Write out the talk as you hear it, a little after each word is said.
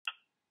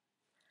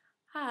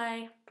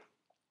Hi,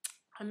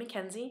 I'm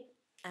Mackenzie,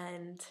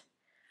 and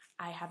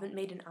I haven't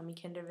made an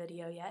Amikinder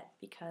video yet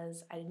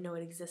because I didn't know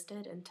it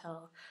existed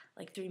until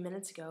like 3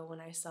 minutes ago when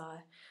I saw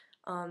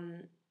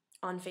um,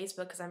 on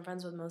Facebook, because I'm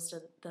friends with most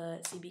of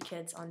the CB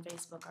kids on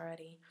Facebook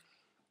already,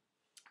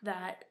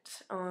 that,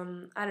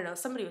 I don't know,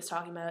 somebody was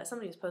talking about it,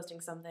 somebody was posting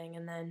something,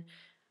 and then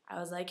I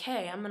was like,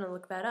 hey, I'm gonna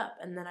look that up.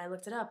 And then I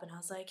looked it up and I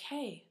was like,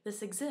 hey,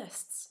 this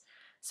exists.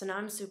 So now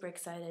I'm super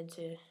excited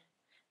to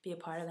be a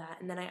part of that.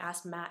 And then I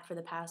asked Matt for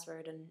the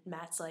password, and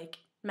Matt's like,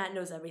 Matt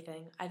knows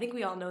everything. I think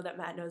we all know that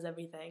Matt knows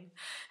everything.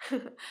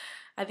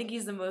 I think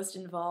he's the most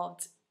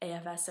involved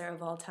AFSer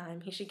of all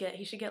time. He should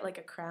get like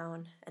a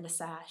crown and a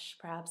sash,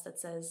 perhaps, that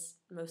says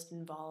most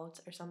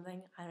involved or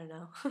something. I don't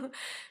know.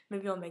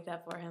 Maybe I'll make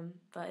that for him.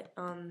 But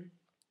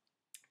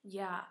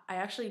yeah, I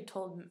actually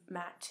told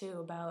Matt too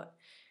about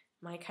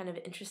my kind of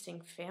interesting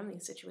family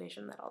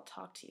situation that I'll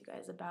talk to you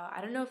guys about.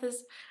 I don't know if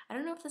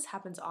this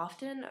happens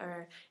often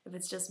or if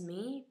it's just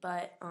me,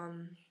 but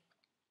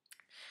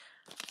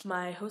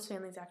my host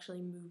family is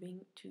actually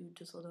moving to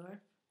Dusseldorf,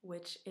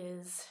 which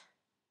is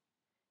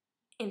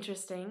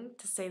interesting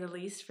to say the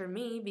least for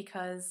me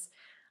because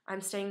I'm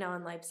staying now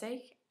in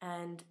Leipzig,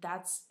 and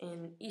that's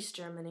in East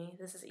Germany.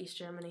 This is East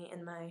Germany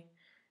in my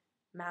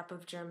map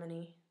of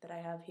Germany that I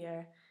have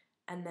here.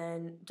 And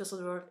then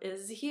Dusseldorf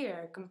is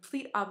here,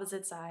 complete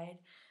opposite side.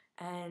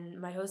 And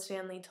my host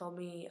family told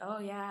me, oh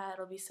yeah,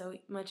 it'll be so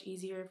much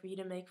easier for you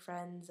to make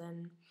friends.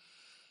 And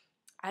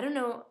I don't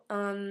know,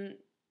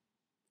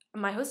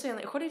 my host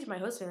family, according to my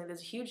host family,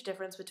 there's a huge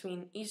difference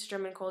between East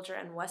German culture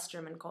and West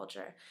German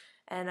culture.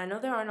 And I know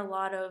there aren't a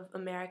lot of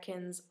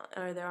Americans,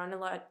 or there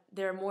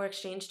are more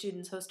exchange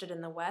students hosted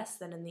in the West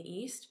than in the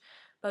East.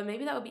 But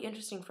maybe that would be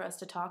interesting for us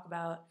to talk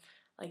about,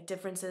 like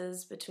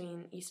differences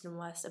between East and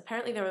West.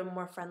 Apparently, they were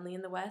more friendly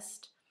in the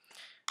West,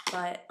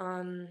 but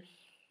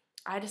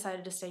I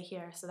decided to stay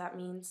here, so that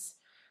means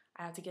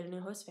I have to get a new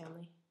host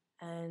family.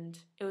 And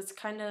it was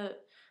kind of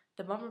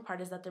the bummer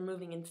part is that they're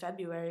moving in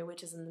February,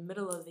 which is in the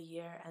middle of the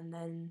year, and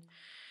then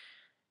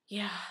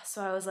yeah,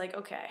 so I was like,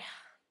 okay,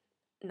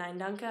 nein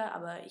danke,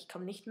 aber ich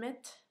komme nicht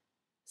mit.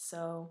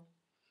 So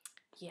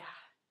yeah,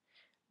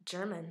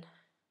 German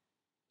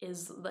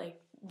is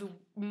like the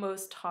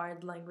most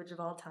hard language of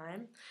all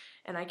time,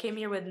 and I came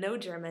here with no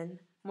German.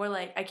 More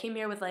like I came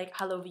here with like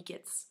Hallo wie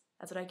geht's.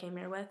 That's what I came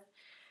here with.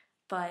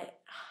 But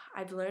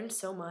I've learned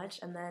so much,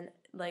 and then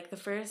like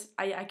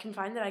I can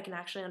find that I can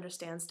actually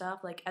understand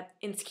stuff like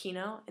in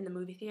Kino in the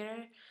movie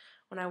theater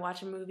when I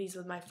watch movies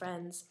with my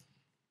friends.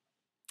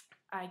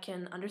 I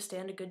can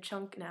understand a good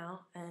chunk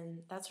now,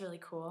 and that's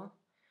really cool.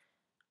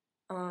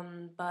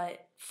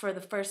 But for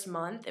the first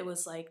month, it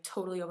was like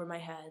totally over my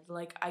head.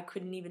 Like I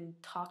couldn't even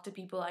talk to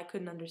people. I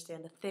couldn't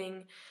understand a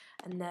thing.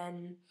 And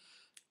then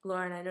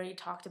Lauren, I know you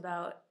talked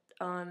about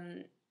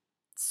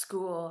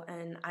school,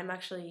 and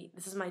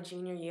this is my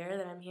junior year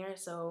that I'm here,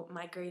 so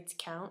my grades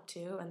count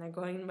too, and they're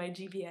going in my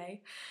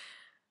GPA.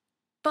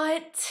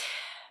 But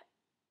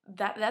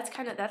that's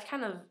kind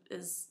of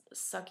is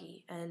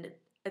sucky, and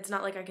it's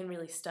not like I can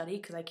really study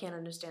because I can't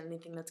understand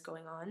anything that's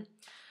going on.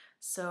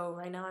 So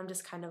right now I'm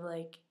just kind of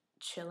like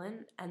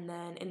chilling, and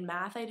then in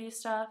math I do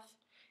stuff,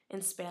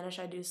 in Spanish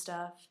I do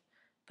stuff,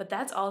 but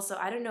that's also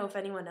I don't know if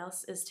anyone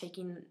else is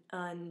taking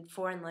a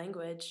foreign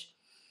language,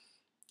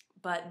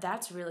 but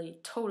that's really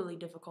totally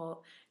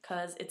difficult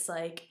because it's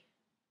like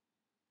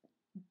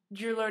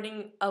you're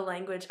learning a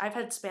language. I've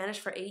had Spanish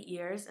for 8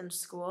 years in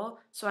school,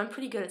 so I'm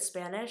pretty good at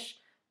Spanish.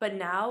 But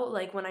now,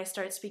 like when I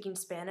start speaking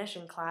Spanish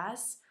in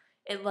class,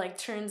 it like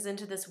turns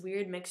into this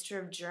weird mixture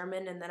of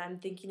German, and then I'm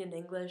thinking in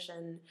English,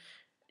 and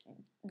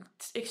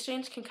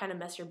exchange can kind of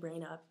mess your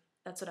brain up.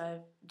 That's what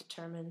I've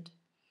determined.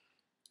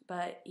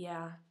 But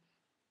yeah,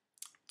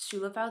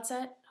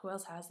 Schulaufoutsett, who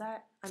else has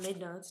that? I made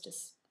notes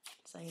just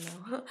so you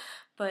know.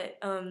 But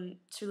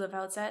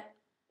Schulaufoutsett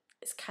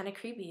is kind of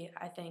creepy,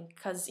 I think,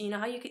 because you know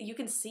how you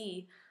can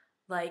see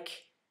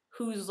like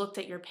who's looked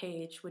at your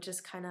page, which is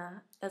kind of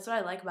that's what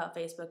I like about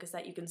Facebook is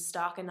that you can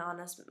stalk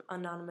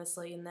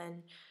anonymously, and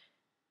then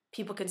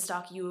people can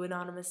stalk you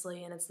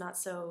anonymously, and it's not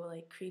so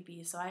like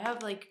creepy. So I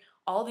have like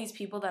all these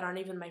people that aren't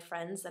even my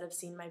friends that have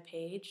seen my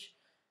page,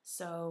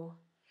 so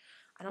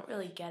I don't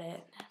really get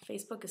it.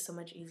 Facebook is so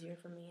much easier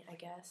for me, I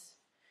guess.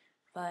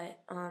 But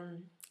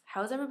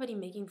how's everybody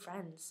making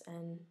friends?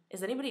 And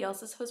is anybody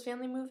else's host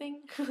family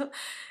moving?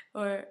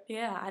 Or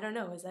yeah, I don't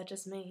know. Is that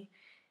just me?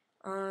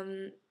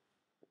 Um,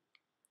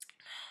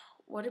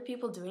 what are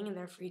people doing in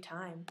their free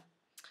time?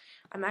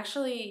 I'm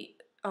actually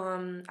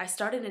I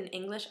started an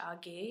English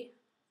AG,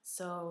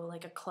 so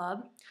like a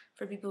club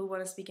for people who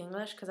want to speak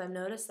English, because I've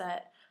noticed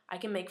that I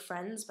can make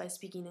friends by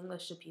speaking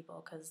English to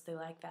people because they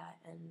like that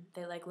and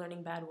they like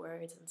learning bad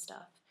words and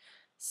stuff.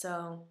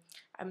 So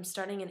I'm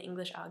starting an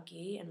English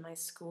AG in my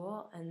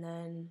school, and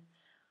then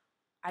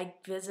I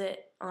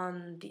visit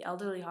the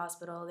elderly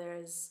hospital.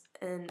 There's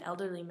an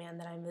elderly man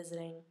that I'm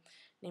visiting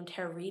named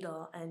Herr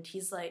Riedel, and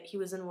he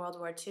was in World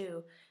War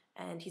II,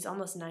 and he's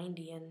almost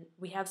 90, and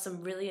we have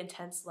some really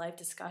intense life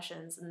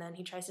discussions, and then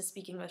he tries to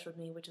speak English with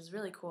me, which is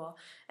really cool.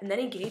 And then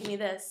he gave me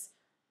this.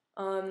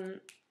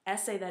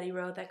 essay that he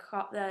wrote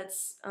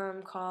that's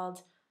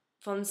called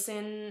Vom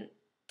Sinn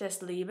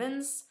des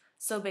Lebens.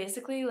 So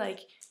basically,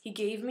 like, he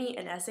gave me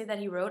an essay that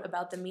he wrote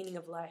about the meaning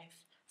of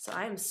life. So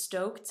I am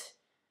stoked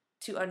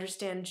to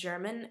understand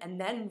German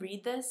and then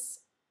read this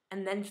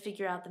and then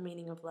figure out the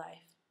meaning of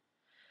life.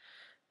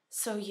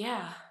 So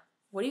yeah,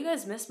 what do you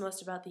guys miss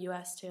most about the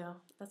US too?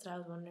 That's what I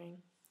was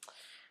wondering.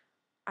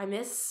 I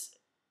miss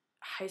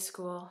high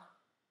school,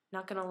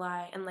 not gonna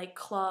lie, and like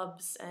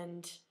clubs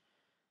and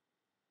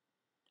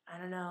I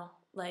don't know,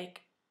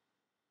 like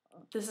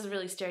this is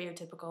really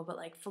stereotypical, but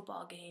like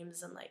football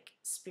games and like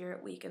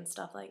Spirit Week and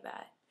stuff like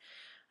that.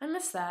 I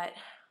miss that.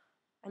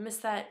 I miss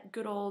that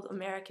good old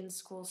American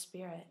school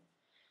spirit.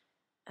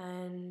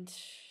 And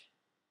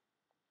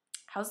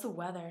how's the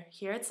weather?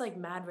 Here it's like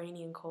mad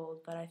rainy and cold,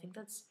 but I think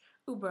that's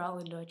überall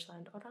in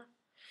Deutschland, oder?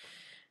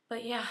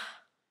 But yeah,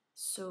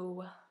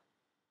 so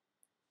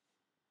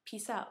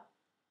peace out.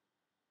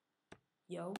 Yo.